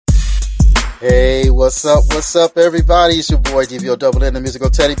Hey, what's up, everybody? It's your boy, DVO Double N, the musical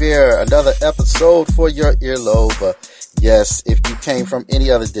teddy bear. Another episode for your earlobe. Yes, if you came from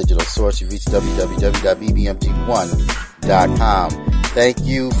any other digital source, you reached www.bbmg1.com. Thank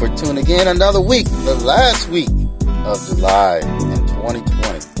you for tuning in another week, the last week of July in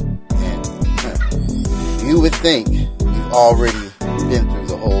 2020. And you would think we've already been through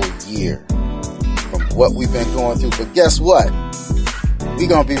the whole year from what we've been going through. But guess what? We're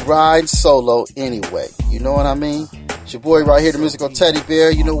going to be riding solo anyway. You know what I mean? It's your boy right here, the musical teddy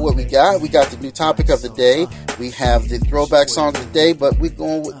bear. You know what we got? We got the new topic of the day. We have the throwback song of the day, but we're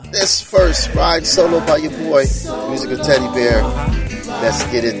going with this first. Riding solo by your boy, musical teddy bear. Let's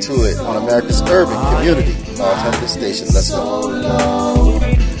get into it on America's Urban Community Alternative Station. Let's go.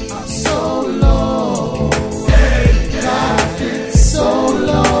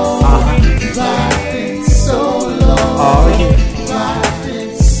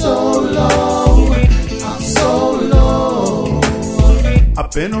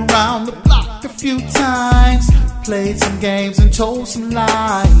 I've been around the block a few times, played some games and told some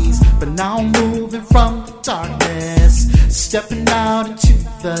lies, but now I'm moving from the darkness, stepping out into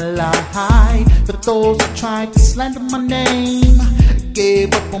the light. For those who tried to slander my name,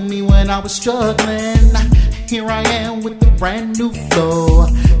 gave up on me when I was struggling, here I am with a brand new flow,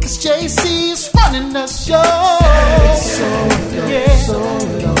 cause JC is running the show. Yeah,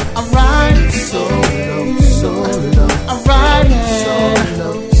 I'm riding solo, I'm riding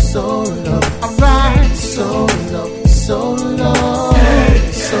solo, I'm riding solo, I'm riding solo,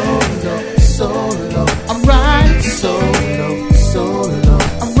 I'm riding solo.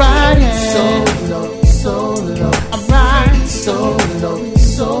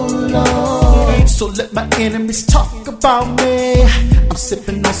 So let my enemies talk about me. I'm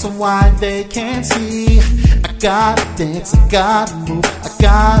sipping on some wine they can't see. I gotta dance, I gotta move, I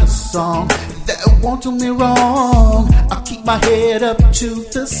got a song that won't do me wrong. I'll keep my head up to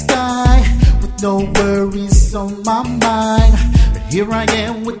the sky with no worries on my mind. But here I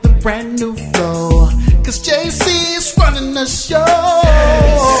am with a brand new flow, cause JC is running the show.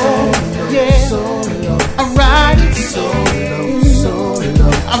 Yeah, I'm riding solo,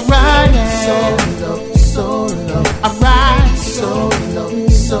 I'm riding solo, I'm riding solo, I'm riding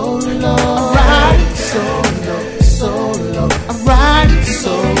solo, I'm riding solo,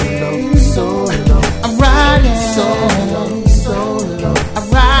 I'm riding solo, I'm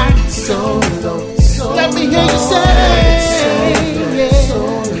riding solo. Let me hear you say,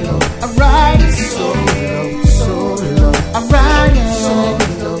 yeah. I'm riding solo, I'm riding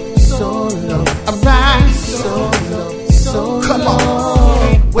solo, I'm riding solo. Come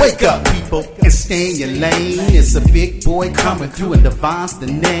on, wake up, people, and stay in your lane. It's a big boy coming through and Divine's the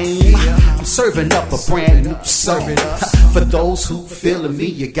name. I'm serving up a brand new song. For those who feeling me,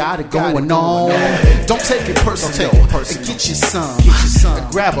 you got it going on. Don't take it personal, and get you some.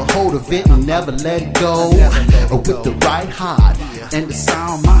 Grab a hold of it and never let it go. With the right heart and the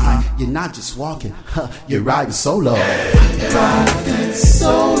sound mind, you're not just walking, you're riding solo. Riding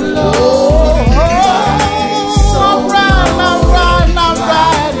solo. I'm riding,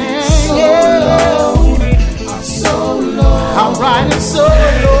 yeah. I'm solo. I'm riding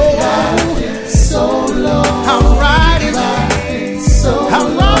solo. I'm riding, I'm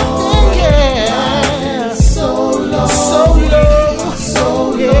rocking, yeah. Solo,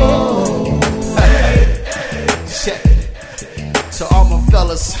 yeah. Check. To all my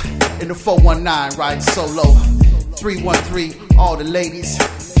fellas in the 419 riding solo, 313 all the ladies,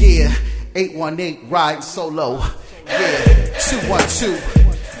 yeah. 818 riding solo, yeah.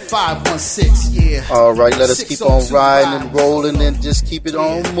 212-516, yeah. Alright, let us keep on riding and rolling and just keep it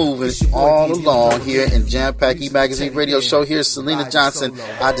on moving all along here in Jam Pack E-Magazine Radio Show. Here's Selena Johnson,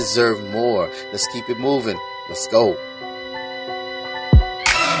 I Deserve More. Let's keep it moving. Let's go.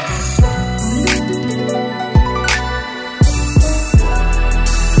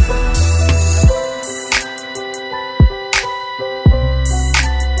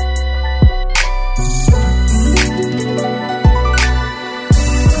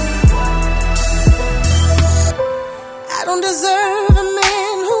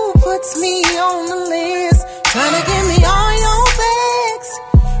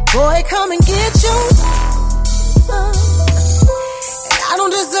 Come and get you. And I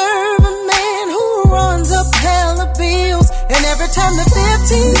don't deserve a man who runs up hella bills, and every time the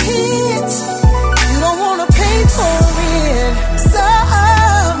 15 hits, you don't wanna pay for it. So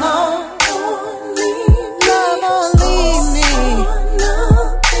love, leave me.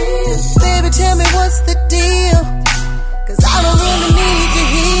 Baby, tell me what's the deal, 'cause I don't really need you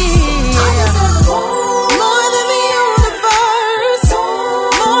here. I deserve more than the universe,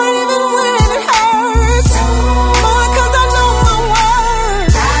 more even when it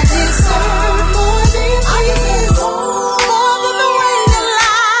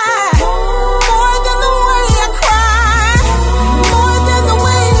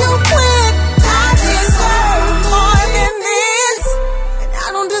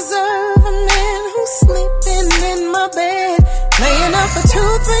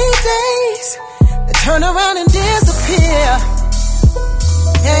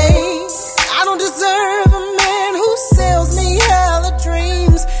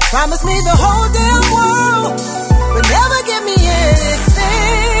Promise me the whole damn world, but never give me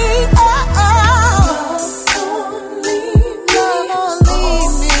anything. Oh, oh. Love won't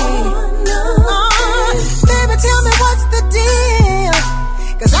leave me. Baby, tell me what's the deal,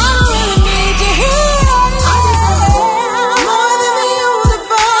 'cause I don't really need you here. I deserve more than the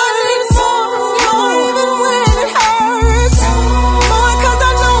universe, more even when it hurts, more 'cause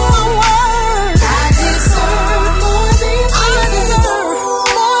I know my worth. I deserve more than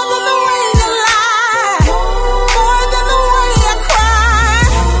more than the way you lie, more than the way you cry,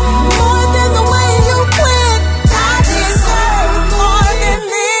 more than the way you quit. I deserve more than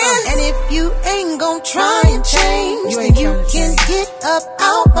this. And if you ain't gon' try and change, then you can get up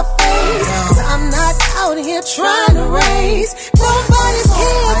out my face, 'cause I'm not out here trying to raise nobody's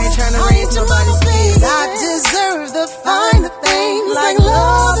kids. I ain't trying to raise nobody's kids. I deserve the finer things like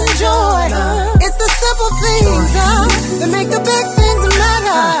love and joy. It's the simple things that make the big things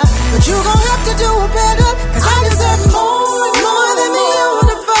matter. But you gon' have to do it better, 'cause I deserve more than the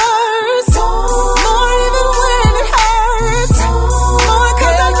universe, more even when it hurts, more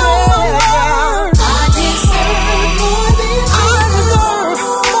 'cause I know my worth. I deserve more than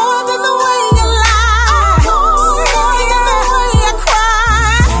more than the way you lie, more than the way you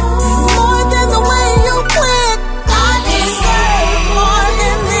cry, more than the way you quit. I deserve more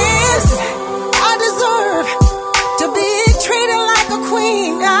than this. I deserve to be treated like a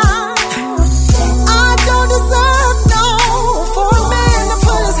queen. I don't deserve no for a man to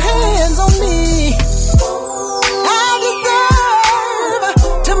put his hands on me. I deserve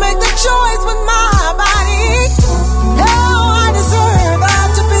to make the choice with my body. No, I deserve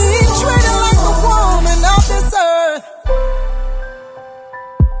to be treated like a woman of this earth.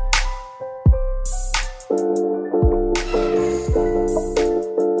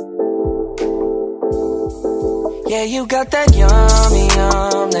 Yeah, you got that yummy,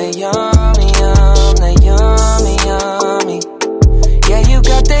 that yummy, that yummy, yummy. Yeah, you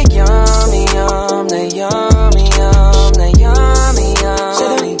got that yummy, that yummy, that yummy, yummy. Say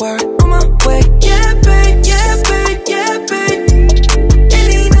the word on my way, yeah, babe, yeah, babe, yeah, babe.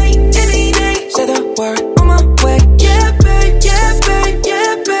 Any night, any day. Say the word on my way, yeah, babe, yeah, babe,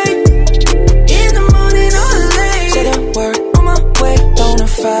 yeah, babe. In the morning or late. Say the word on my way,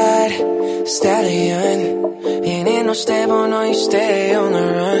 bonafide stallion. Ain't in no stable, no, you stay on the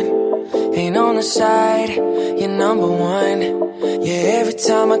run. Ain't on the side, you're number one. Yeah, every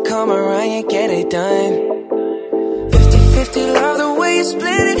time I come around, you get it done. 50-50, love the way you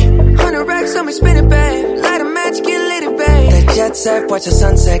split it. 100 racks on me, spin it, babe. Light a match, get lit, it, babe. That jet set, watch the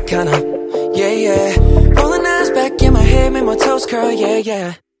sunset, kinda. Yeah, yeah. Rolling eyes back in my head, make my toes curl, yeah,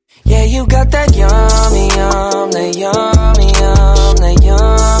 yeah. Yeah, you got that yummy, that yummy, that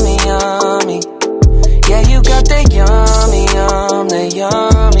yummy, yummy. Yeah, you got that yummy, that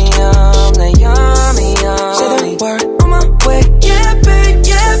yummy, that yummy, yummy. Say the word on my way, yeah, babe,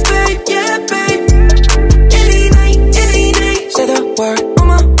 yeah, babe, yeah, babe. Any night, any day. Say the word on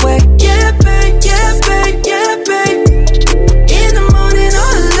my way, yeah, babe, yeah, babe, yeah, babe. In the morning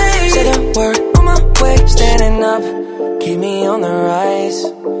or late. Say the word on my way, standing up, keep me on the rise.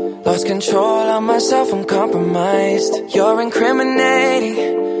 Lost control of myself, I'm compromised. You're incriminating,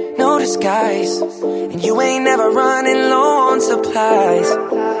 no disguise. And you ain't never running low on supplies.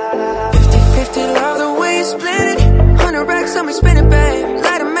 50-50, love the way you split it. 100 racks on me, spin it, babe.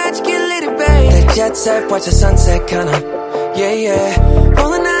 Light a match, get lit, it, babe. That jet set, watch the sunset, kinda. Yeah, yeah.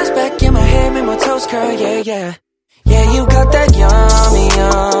 Rolling eyes back in my head, make my toes curl, yeah, yeah. Yeah, you got that yummy,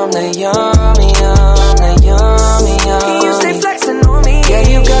 that yummy, that yummy, yummy. You stay flexing on me. Yeah,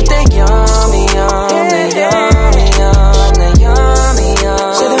 you got that yummy, that yummy, that yummy, yummy.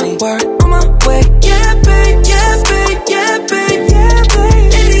 Say the word on my way, yeah, babe, yeah, babe, yeah, babe, yeah,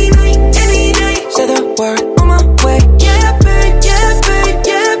 babe. Any night, any day. Say the word on my way, yeah, babe, yeah, babe,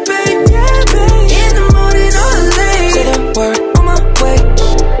 yeah, babe, yeah, babe. In the morning or late. Say the word on my way.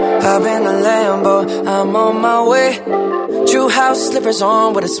 Hop in the Lambo, I'm on my way. True house slippers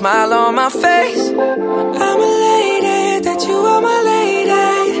on with a smile on my face. I'm elated that you are my lady.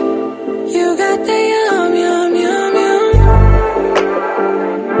 You got the yum, yum, yum, yum.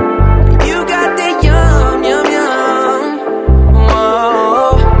 You got the yum, yum, yum. Whoa.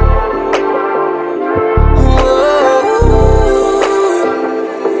 Whoa.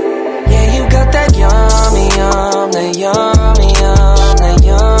 Yeah, you got that yummy, that yummy, that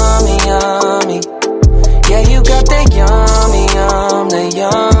yummy, yummy. Yeah, you got that yummy, that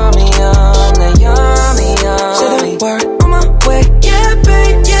yummy, that yummy, yummy. Say the word on my way, yeah,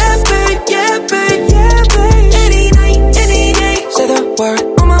 babe, yeah, babe, yeah, babe, yeah, babe. Any night, any day. Say the word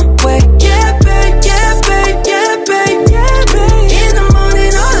on my way, yeah, babe, yeah, babe, yeah, babe, yeah, babe. In the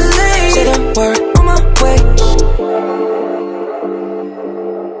morning or late.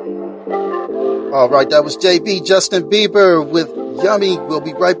 All right, that was JB, Justin Bieber with Yummy. We'll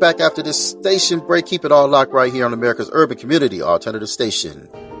be right back after this station break. Keep it all locked right here on America's Urban Community Alternative Station.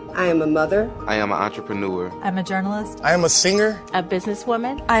 I am a mother. I am an entrepreneur. I'm a journalist. I am a singer. A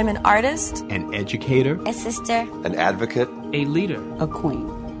businesswoman. I'm an artist. An educator. A sister. An advocate. A leader. A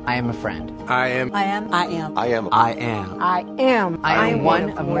queen. I am a friend. I am. I am. I am. I am. I am. I am. I am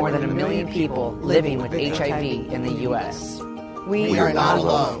one of more than 1 million people living with HIV in the U.S. We are not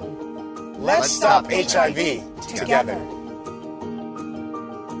alone. Let's stop HIV together.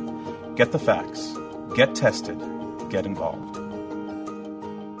 Get the facts. Get tested. Get involved.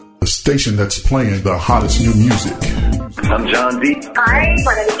 The station that's playing the hottest new music. I'm John B. Hi,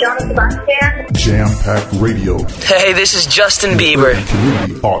 my name is John Sebastian. Jam-packed radio. Hey, this is Justin Bieber.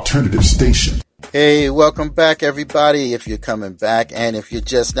 Community alternative station. Hey, welcome back, everybody. If you're coming back and if you're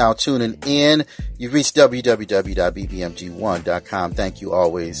just now tuning in, you've reached www.bbmg1.com. Thank you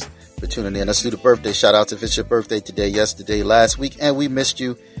always for tuning in. Let's do the birthday shout outs. If it's your birthday today, yesterday, last week, and we missed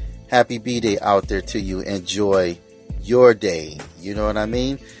you, happy B-Day out there to you. Enjoy your day. You know what I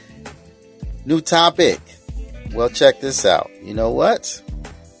mean? New topic. Well, check this out. You know what?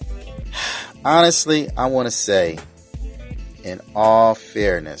 Honestly, I want to say, in all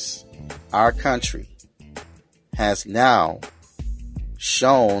fairness, our country has now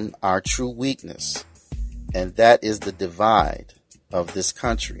shown our true weakness, and that is the divide of this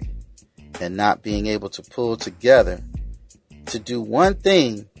country and not being able to pull together to do one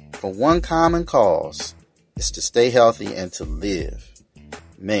thing for one common cause is to stay healthy and to live.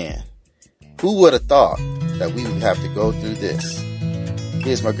 Man, who would have thought that we would have to go through this?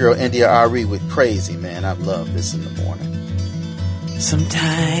 Here's my girl India Ari with Crazy, man. I love this in the morning.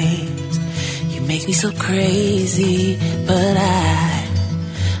 Sometimes you make me so crazy, but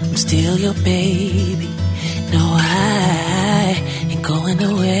I'm still your baby. No, I ain't going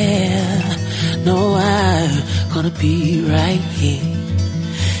nowhere. No, I'm gonna be right here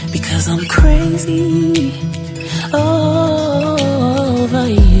because I'm crazy over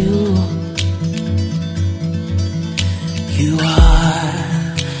you. You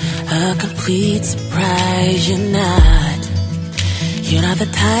are a complete surprise. You're not the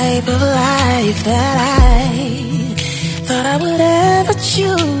type of life that I thought I would ever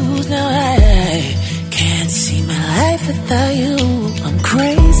choose. Now I can't see my life without you. I'm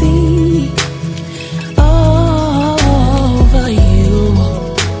crazy over you.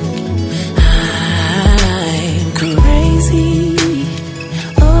 I'm crazy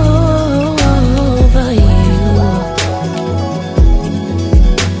over you.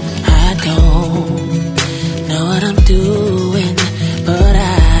 I don't know what I'm doing, but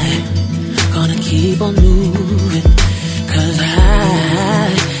I'm gonna keep on moving, 'cause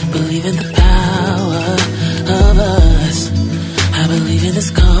I believe in the power of us. I believe in this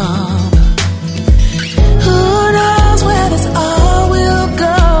calm. Who knows where this all will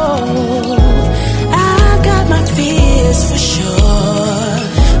go? I've got my fears for sure,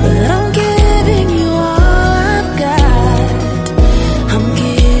 but I'm giving you all I've got. I'm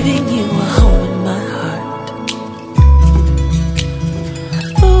giving you a home in my heart.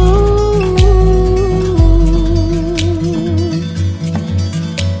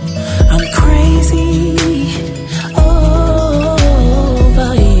 I'm crazy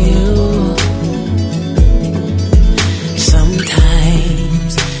over you.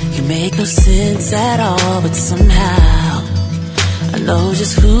 Sometimes you make no sense at all, but somehow I know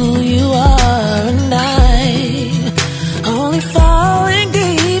just who you are, and I'm only falling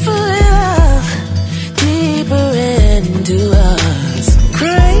deeper in love, deeper into us. I'm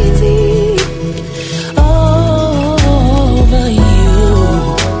crazy over you.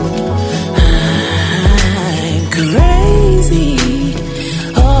 I'm crazy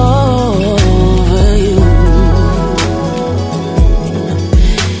over you.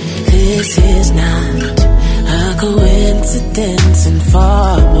 This is not a coincidence, and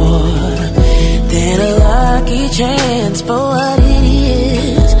far more than a lucky chance, but what it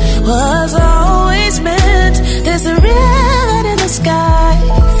is was always meant. There's a ribbon in the sky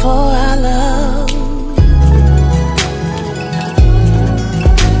for our love.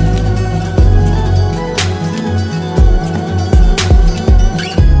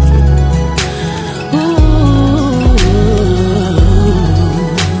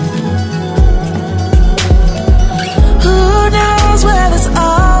 Who knows where this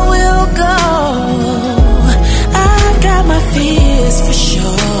all will go? I've got my feet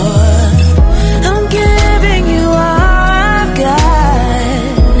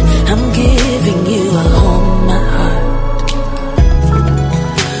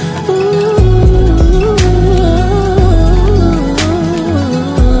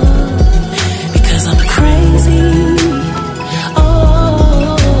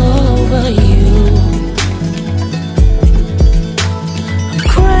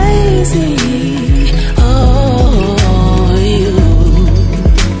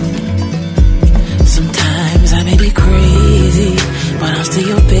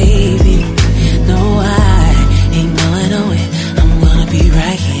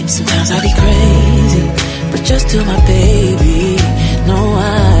to my baby. No,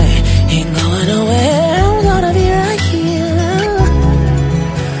 I ain't going nowhere. I'm gonna be right here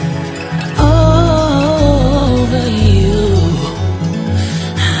over you.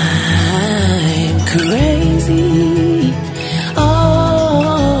 I'm crazy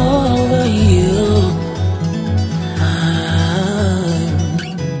over you.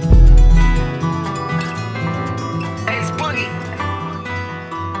 It's Boogie.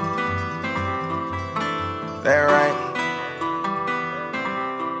 That right.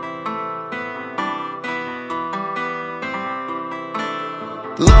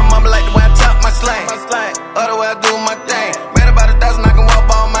 Lil' mama like the way I talk my slang. Other way I do my thing. Made about 1,000, I can walk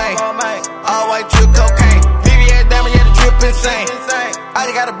all man. All white drip cocaine. VVS diamond, yeah, the drip insane. I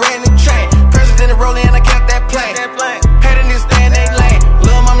just got a brand new chain. President rolling and I kept that plane. Head in this day and they lane.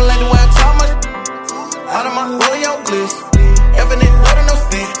 Lil' mama like the way I talk my out of my rolling your bliss. Effing it, water no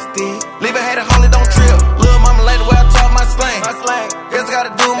fit. Leave a hater, hold it, don't trip. Lil' mama like the way I talk my slang. Guess I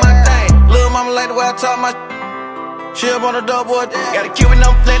gotta do my thing. Lil' mama like the way I talk my she up on the doughboy, got a kid with no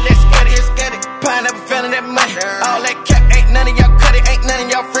flint, that's scatty. Pineapple feeling that money. All that cap, ain't none of y'all cut it. Ain't none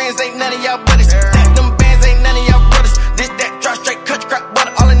of y'all friends, ain't none of y'all buddies. Stack them bands, ain't none of y'all brothers. This, that, drop straight, cut crap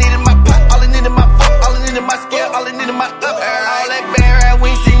butter. All I need is my pot, all I need is my fork, all I need is my scale, all I need is my up. All that bad ride,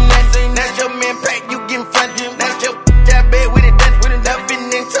 we ain't seen nothing. That's your man pack, you getting front. That's your I bet we done done it. Never been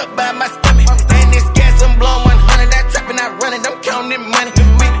in truck by my stomach. And this gas, I'm blowing 100. That trapping, I running, I'm counting money.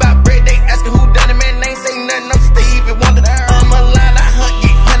 We bout bread, they asking who done it, man. They ain't say nothing, I'm Stevie Wonder. I'm a line, I hunt,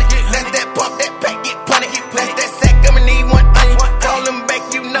 get hunted. That's that pop, that pack, get punted. That's that sack, I'ma need one onion. Call him back,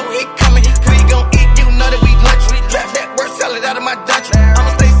 you know he coming. We gon' eat, you know that we lunch. We trap that word salad out of my dungeon.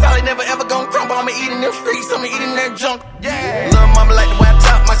 I'ma stay solid, never ever gon' crumble. I'ma eat in them streets, I'ma eat in that junk. Yeah. Lil' mama like the way I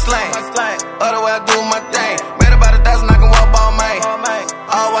talk my slang. Other way I do my thing. Made about 1,000, I can walk ball man.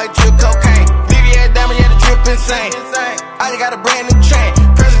 All white drip cocaine. VVS diamond, yeah, the drip insane. I just got a brand new chain.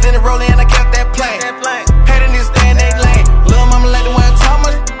 President rolling and I kept that plane. Head in this day and they lane. Lil' mama like the way I talk my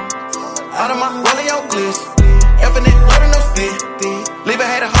out of my rolling your bliss. Effing it, water no fit. Leave a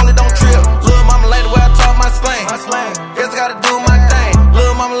hater, hold it, don't trip. Lil' mama like the way I talk my slang. Guess I gotta do my thing.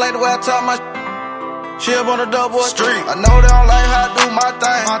 Lil' mama like the way I talk my she up on the doughboy street. I know they don't like how I do my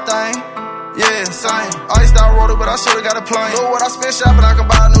thing. Yeah, insane. Iced out roller, but I should've got a plane. Look what I spent shopping, I can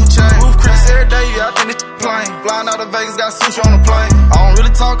buy a new chain. Roof Chris every day, yeah, I think it's plain. Flying out of Vegas, got sushi on the plane. I don't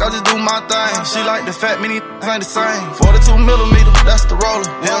really talk, I just do my thing. She like the fat, many ain't the same. 42 millimeter, that's the roller.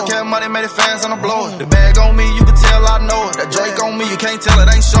 Hellcat money made it fast on the blower. The bag on me, you can tell I know it. That Drake on me, you can't tell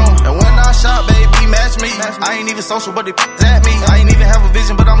it ain't shown. And when I shot, baby, match me. I ain't even social, but they at me. I ain't even have a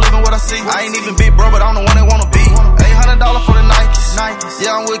vision, but I'm living what I see. I ain't even big bro, but I'm the one they wanna be. $800 for the Nikes.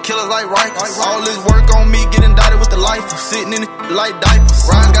 Yeah, I'm with killers like Rikers. All this work on me, get indicted with the life. Sitting in it like diapers.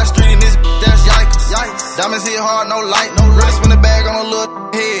 Ryan got street in this, that's yikes. Diamonds hit hard, no light. Really spin the bag on a little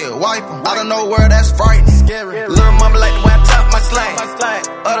head, wipe 'em. I don't know where that's frightening. Scary. Lil' mama like the way I talk my slang.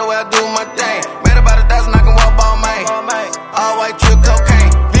 Other way I do my thing. Made about 1,000, I can walk ball man. All white drip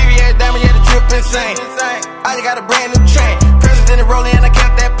cocaine. VVS diamond, yeah, the drip insane. I just got a brand new chain. President rolling and I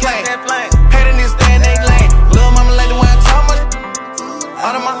kept that plane. Head in this day and they lane. Lil' mama like the way I talk my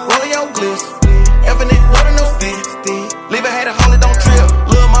out of my rolling your bliss. Effing it, water no fit. Leave a hater, hold it, don't trip.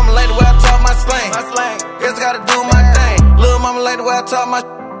 Lil' mama like the way I talk my slang. Guess I gotta do my thing. Lil' mama like the way I talk my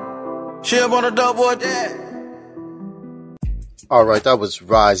she up on the doughboy. Alright, that was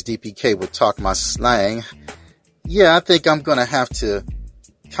Rise DPK with Talk My Slang. Yeah, I think I'm gonna have to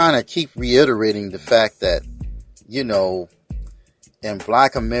kind of keep reiterating the fact that, you know, in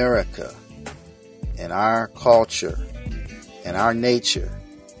Black America, in our culture, and our nature,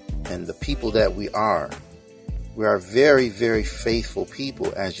 and the people that we are very, very faithful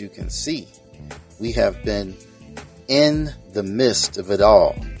people, as you can see. We have been in the midst of it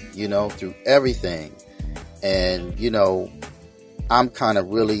all, you know, through everything. And, you know, I'm kind of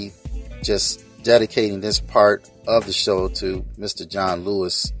really just dedicating this part of the show to Mr. John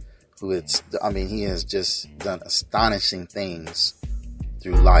Lewis, he has just done astonishing things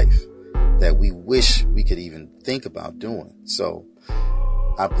through life that we wish we could even think about doing. So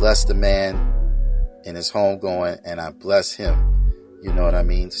I bless the man in his home going, and I bless him, you know what I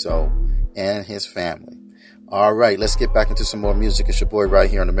mean? So, and his family. All right, let's get back into some more music. It's your boy right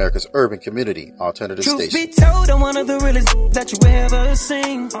here on America's Urban Community Alternative Station. Truth be told, I'm one of the realest that you ever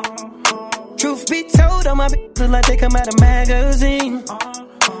seen. Truth be told, all my bitches look like they come out of magazine.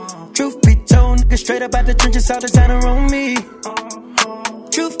 Truth be told, niggas straight up out the trenches, all designer on me.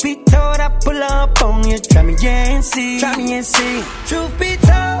 Truth be told, I pull up on you, try me and see. Truth be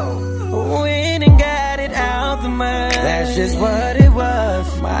told, we ain't got it out the mud. That's just what it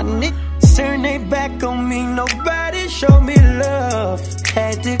was. My niggas turned their back on me. Nobody showed me love.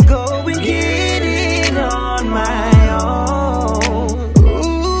 Had to go and get it on my own.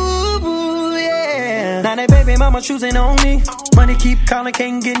 Ooh, yeah. Now that baby mama choosing on me. Money keep calling,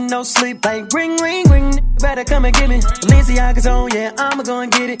 can't get no sleep. Like ring, ring, ring, better come and get me. Balenciaga's on, yeah, I'ma go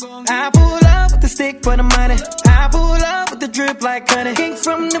and get it. I pull up with the stick for the money. I pull up with the drip like honey. Came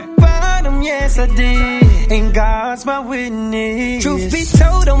from the bottom, yes I did. And God's my witness. Truth be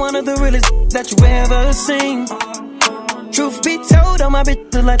told, I'm one of the realest that you ever seen. Truth be told, all my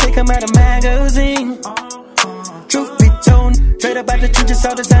bitches look like they come out of magazine. Truth be told, straight up out the trenches,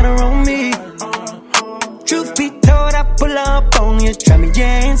 all designer on me. Truth be told, I pull up on you. Try me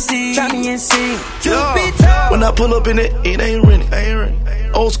and see. Try me and see. Truth be told, when I pull up in it, it ain't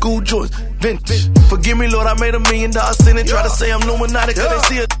rented. Old school joints, vintage. Forgive me, Lord, I made $1 million sinning. Try to say I'm Illuminati, cause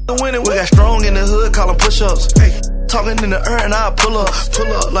they see a winning. We got strong in the hood, call them push-ups. Hey, talking in the air and I pull up,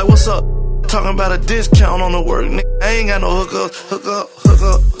 like what's up? Talking about a discount on the work, nigga. I ain't got no hook up.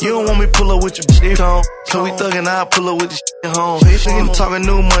 You don't want me pull up with your bitch on. So we thuggin', I pull up with this shit home. Nigga talking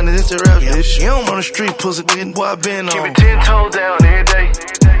new money, this the rap bitch. You don't on the street, pussy, nigga, boy, I been on. Keep it 10 toes down every day.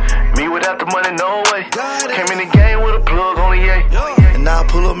 Me without the money, no way. Came in the game with a plug on the A. And now I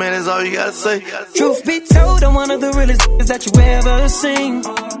pull up, man, that's all you gotta say. Truth be told, I'm one of the realest that you ever seen.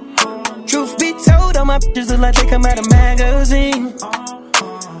 Truth be told, all my bitches look like they come out of magazine.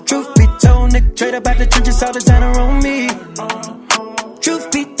 Truth be told, nigga, straight up out the trenches, all designer on me.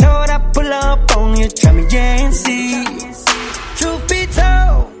 Truth be told, I pull up on you, try me and see. Truth be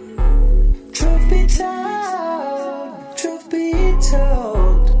told, truth be told, truth be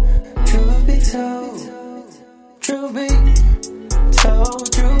told, truth be told, truth be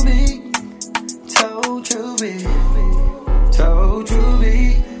told, truth be told, truth be told, truth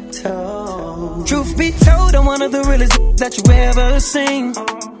be told. Truth be told, I'm one of the realest that you ever seen.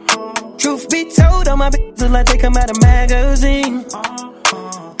 Truth be told, all my bitches look like they come out of magazine.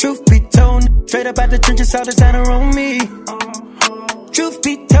 Truth be told, straight up out the trenches, all designer on me. Truth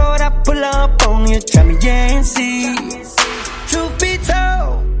be told, I pull up on you, try me and see. Truth be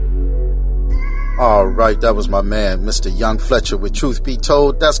told. All right, that was my man, Mr. Young Fletcher with Truth Be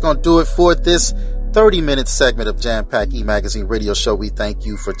Told. That's going to do it for this 30-minute segment of Jam Pack E-Magazine Radio Show. We thank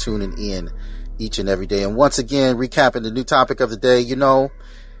you for tuning in each and every day. And once again, recapping the new topic of the day, you know,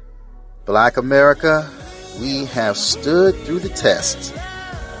 Black America, we have stood through the test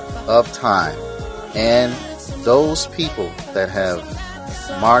of time. And those people that have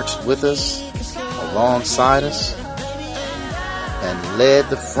marched with us, alongside us, and led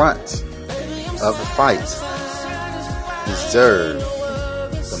the front of the fight deserve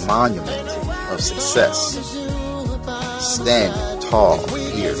the monument of success, standing tall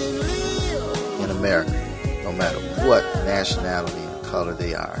here in America, no matter what nationality and color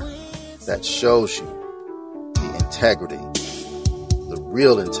they are. That shows you the integrity, the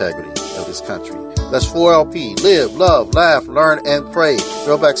real integrity of this country. That's 4LP. Live, love, laugh, learn, and pray.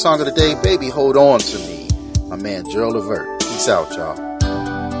 Throwback song of the day, Baby Hold On to Me. My man, Gerald Levert. Peace out, y'all.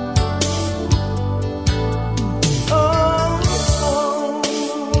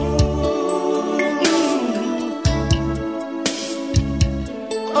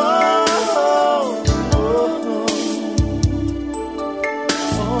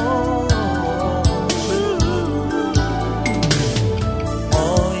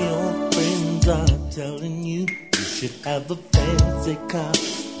 Have a fancy car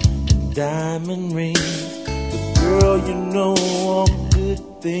and diamond rings, but girl, you know all good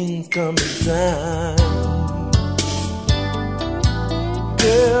things come in time.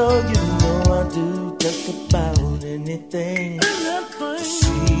 Girl, you know I do just about anything to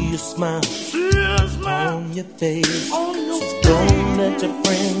see a smile on your face. So don't let your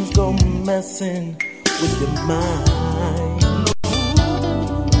friends go messing with your mind.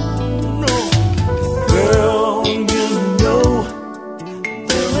 Girl, you know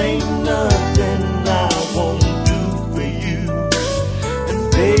there ain't nothing I won't do for you. And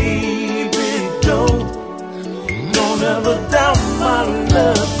baby, don't ever doubt my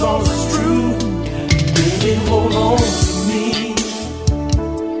love, 'cause it's true. Baby, hold on to me.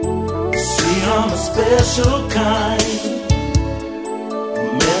 See, I'm a special kind,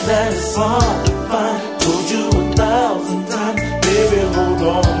 man that is hard to find. Told you 1,000 times, baby, hold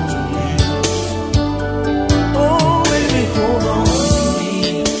on to me. Oh, baby, hold on to me.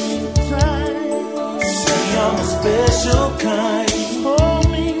 See, I'm a special kind,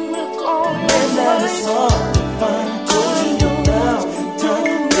 man that is hard to find. Told you 1,000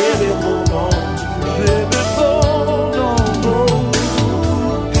 times, baby, hold on to me. Baby, hold on.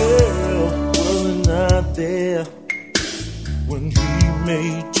 Oh, girl, wasn't I there when he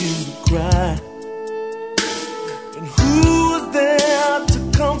made you cry?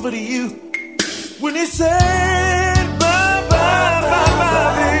 over to you when he said bye, bye, bye,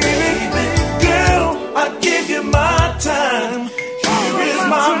 bye, baby. Girl, I give you my time. Here is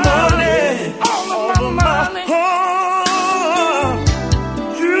my money. All of my money.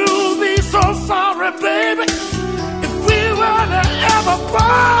 You'll be so sorry, baby, if we were to ever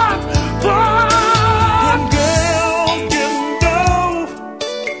part. And girl, you know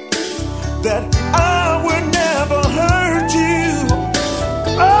that I would never hurt you.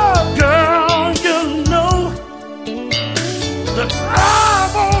 Oh, girl, you know that I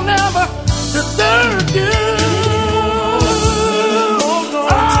won't ever desert you. Hold on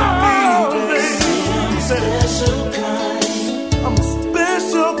to me, baby. I'm a special kind. I'm a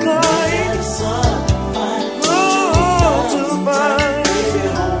special kind. Oh, to find. Baby,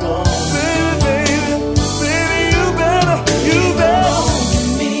 hold on. Baby, you better.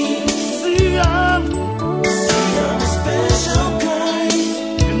 See, I'm a special kind.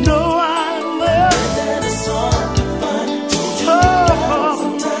 You know I'm there. That is hard to find.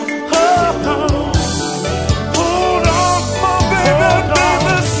 Hold on, my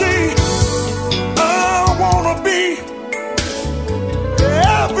baby, see, I wanna be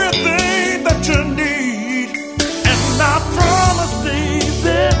everything that you need. And I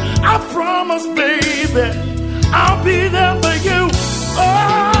promise, baby, I'll be there for you. Oh,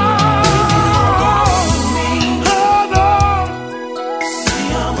 hold on. See,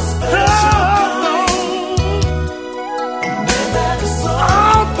 I'm a special kind.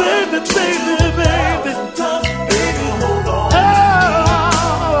 Oh, baby. Baby, hold on.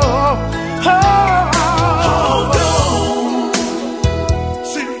 Hold on.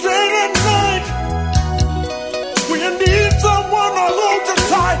 See, late at night, when you need someone to hold you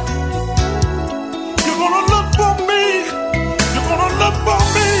tight, you're gonna look for me.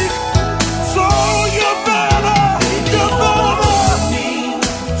 So you better.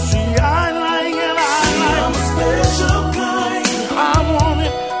 See, I like it. I'm a special kind. I want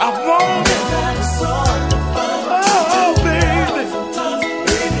it. That is hard to find. Oh, baby.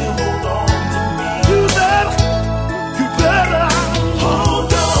 Baby, hold on to me. You better.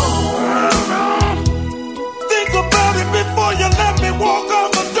 Hold on. Think about it before you let me walk out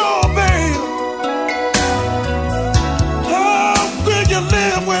the door, babe. How will you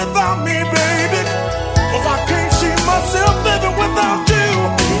live without me, baby? 'Cause I can't see myself living without you.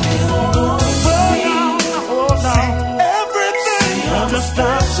 Hold on. Everything. Just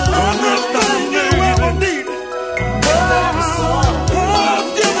everything you ever need. I'm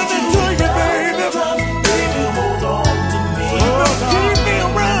giving it to you, baby. Baby, hold on to me. Keep me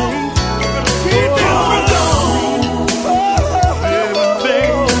around. Keep me around.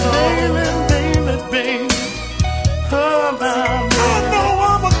 Baby. I know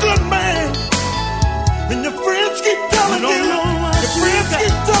I'm a good man, and your friends keep telling you. Your friends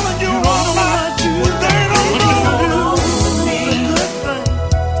keep telling you all about you. They don't know.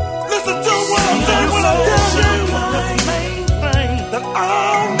 Listen to what I'm saying when I tell you that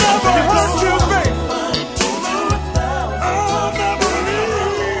I'll never hurt you, babe. I'll never leave.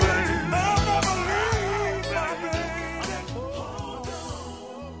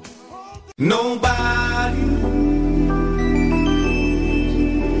 Nobody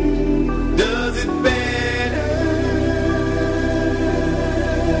does it better.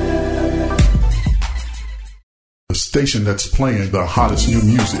 The station that's playing the hottest new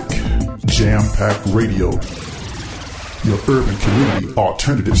music. Jam Pack Radio. Your urban community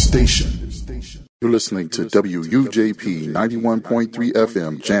alternative station. You're listening to WUJP 91.3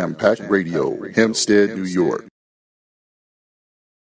 FM Jam Pack Radio, Hempstead, New York.